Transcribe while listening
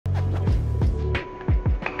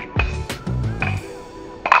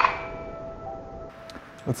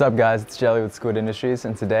What's up guys, it's Jelly with Squid Industries,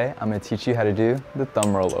 and today I'm going to teach you how to do the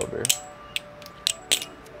thumb rollover.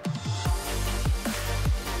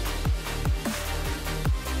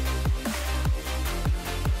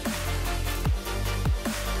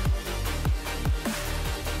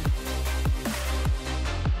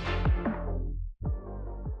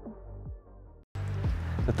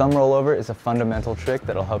 The thumb rollover is a fundamental trick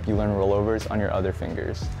that will help you learn rollovers on your other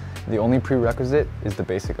fingers. The only prerequisite is the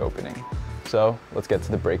basic opening. So let's get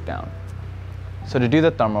to the breakdown. So to do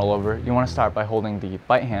the thumb rollover, you want to start by holding the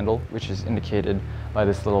bite handle, which is indicated by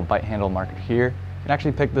this little bite handle marker here. You can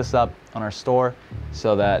actually pick this up on our store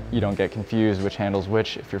so that you don't get confused which handle's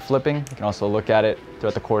which if you're flipping. You can also look at it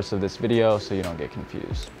throughout the course of this video so you don't get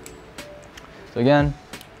confused. So again,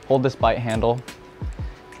 hold this bite handle.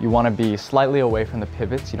 You want to be slightly away from the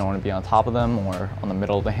pivots. You don't want to be on top of them or on the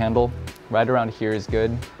middle of the handle. Right around here is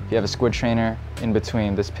good. If you have a Squidtrainer, in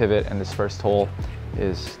between this pivot and this first hole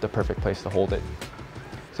is the perfect place to hold it.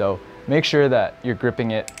 So make sure that you're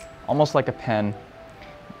gripping it almost like a pen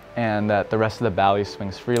and that the rest of the bally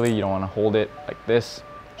swings freely. You don't want to hold it like this,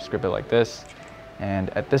 just grip it like this. And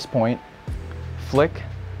at this point, flick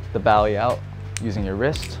the bally out using your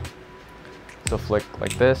wrist. So flick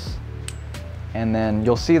like this. And then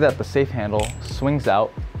you'll see that the safe handle swings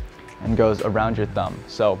out and goes around your thumb.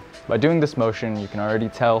 So by doing this motion, you can already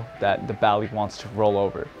tell that the bally wants to roll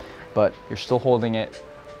over, but you're still holding it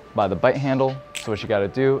by the bite handle. So what you gotta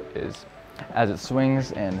do is, as it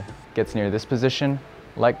swings and gets near this position,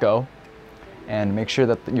 let go and make sure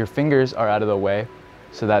that your fingers are out of the way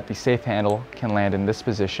so that the safe handle can land in this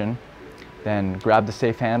position. Then grab the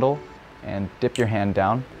safe handle and dip your hand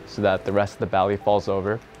down so that the rest of the bally falls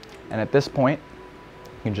over. And at this point,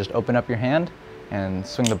 you can just open up your hand and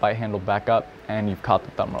swing the bite handle back up and you've caught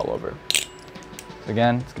the thumb rollover. So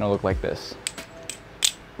again, it's gonna look like this.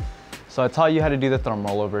 So I taught you how to do the thumb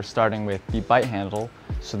rollover starting with the bite handle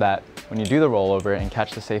so that when you do the rollover and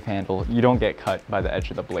catch the safe handle, you don't get cut by the edge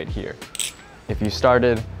of the blade here. If you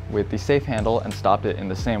started with the safe handle and stopped it in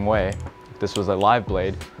the same way, if this was a live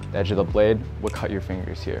blade, the edge of the blade would cut your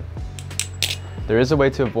fingers here. There is a way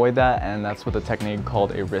to avoid that, and that's with a technique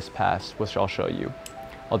called a wrist pass, which I'll show you.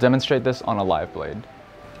 I'll demonstrate this on a live blade.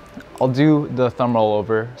 I'll do the thumb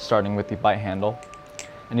rollover starting with the bite handle,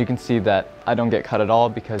 and you can see that I don't get cut at all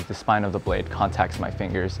because the spine of the blade contacts my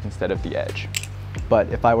fingers instead of the edge. But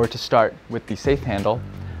if I were to start with the safe handle,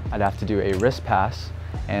 I'd have to do a wrist pass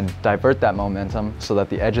and divert that momentum so that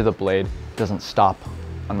the edge of the blade doesn't stop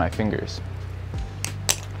on my fingers.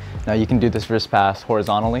 Now you can do this wrist pass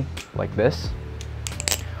horizontally like this,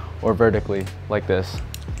 or vertically like this.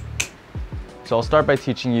 So I'll start by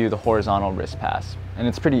teaching you the horizontal wrist pass, and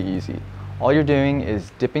it's pretty easy. All you're doing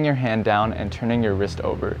is dipping your hand down and turning your wrist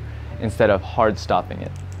over instead of hard stopping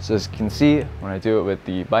it. So as you can see, when I do it with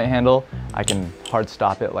the bite handle, I can hard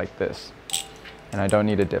stop it like this, and I don't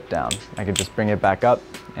need to dip down. I can just bring it back up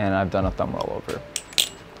and I've done a thumb rollover.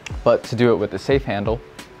 But to do it with the safe handle,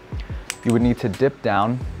 you would need to dip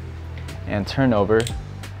down and turn over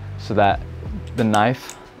so that the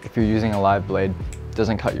knife, if you're using a live blade,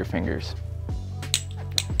 doesn't cut your fingers.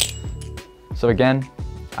 So again,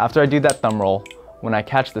 after I do that thumb roll, when I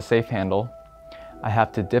catch the safe handle, I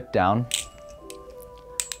have to dip down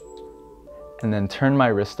and then turn my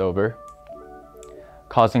wrist over,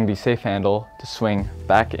 causing the safe handle to swing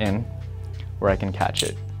back in where I can catch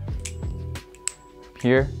it.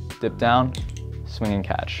 Here, dip down, swing and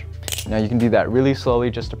catch. Now you can do that really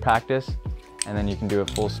slowly just to practice, and then you can do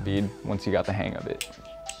it full speed once you got the hang of it.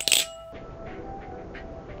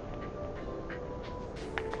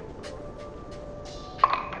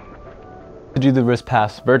 To do the wrist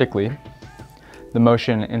pass vertically, the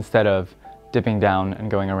motion, instead of dipping down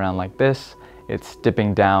and going around like this, it's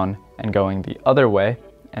dipping down and going the other way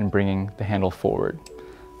and bringing the handle forward.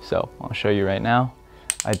 So I'll show you right now.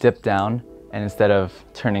 I dip down, and instead of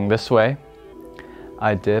turning this way,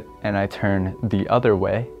 I dip and I turn the other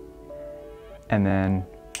way and then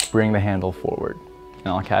bring the handle forward. And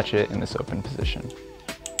I'll catch it in this open position.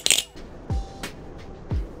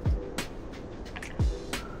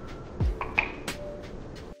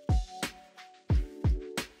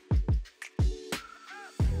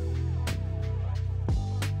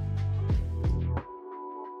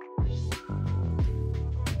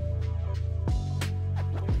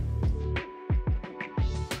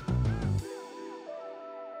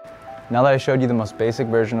 Now that I showed you the most basic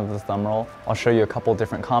version of the thumb roll, I'll show you a couple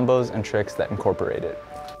different combos and tricks that incorporate it.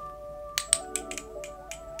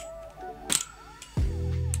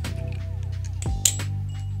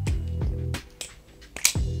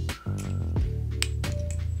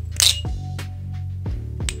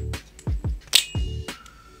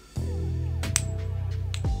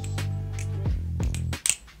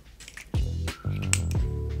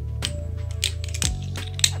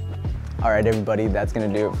 Alright everybody, that's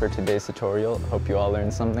going to do it for today's tutorial. Hope you all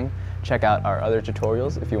learned something. Check out our other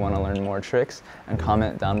tutorials if you want to learn more tricks, and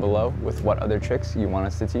comment down below with what other tricks you want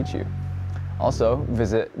us to teach you. Also,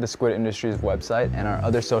 visit the Squid Industries website and our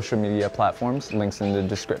other social media platforms, links in the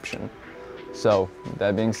description. So, with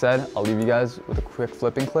that being said, I'll leave you guys with a quick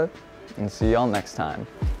flipping clip, and see y'all next time.